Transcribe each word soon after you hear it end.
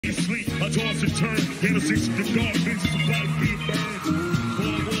I toss and turn, innocence to dark, visions of life being burned.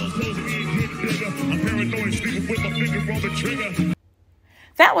 Cold walls closing in, getting bigger. I'm paranoid, sleeping with my finger on the trigger.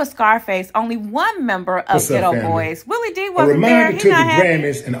 That was Scarface, only one member of Ghetto Boys. Willie D wasn't there. A reminder to the happy.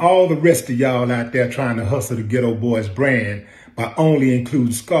 Grammys and all the rest of y'all out there trying to hustle the Ghetto Boys brand by only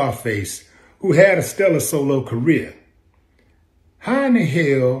including Scarface, who had a stellar solo career. How in the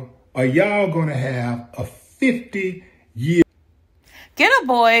hell are y'all going to have a 50-year... Ghetto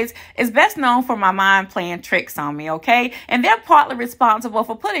Boys is best known for my mind playing tricks on me, okay? And they're partly responsible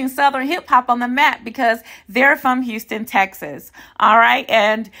for putting Southern hip-hop on the map because they're from Houston, Texas, all right?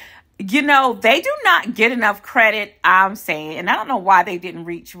 And, you know, they do not get enough credit, I'm saying. And I don't know why they didn't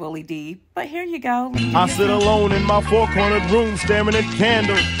reach Willie D, but here you go. I sit alone in my four-cornered room staring at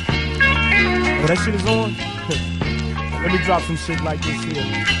candles. Oh, that shit is on? Let me drop some shit like this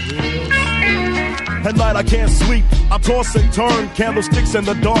here. At night I can't sleep, I toss and turn, candlesticks in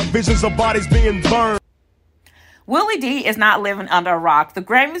the dark, visions of bodies being burned. Willie D is not living under a rock. The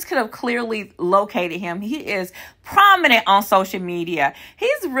Grammys could have clearly located him. He is prominent on social media.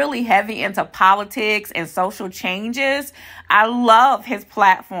 He's really heavy into politics and social changes. I love his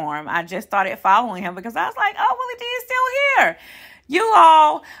platform. I just started following him because I was like, oh, Willie D is still here. You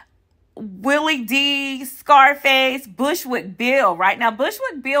all... Willie D, Scarface, Bushwick Bill, right? Now,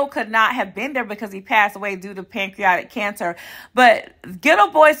 Bushwick Bill could not have been there because he passed away due to pancreatic cancer. But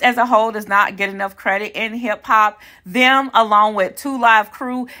Ghetto Boys as a whole does not get enough credit in hip-hop. Them, along with 2 Live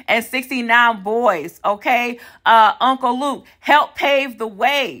Crew and 69 Boys, okay? Uncle Luke helped pave the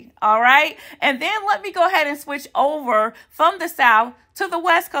way, all right? And then let me go ahead and switch over from the South to the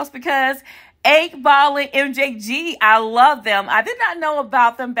West Coast because 8 Ball and MJG, I love them. I did not know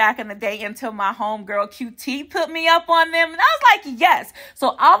about them back in the day until my homegirl QT put me up on them. And I was like, yes. So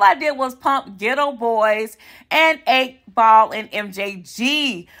all I did was pump Ghetto Boys and 8 Ball and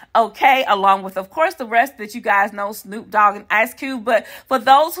MJG, okay? Along with, of course, the rest that you guys know, Snoop Dogg and Ice Cube. But for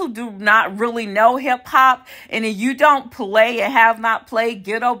those who do not really know hip-hop and you don't play and have not played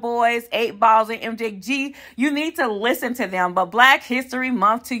Ghetto Boys, 8 Balls, and MJG, you need to listen to them. But Black History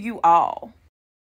Month to you all.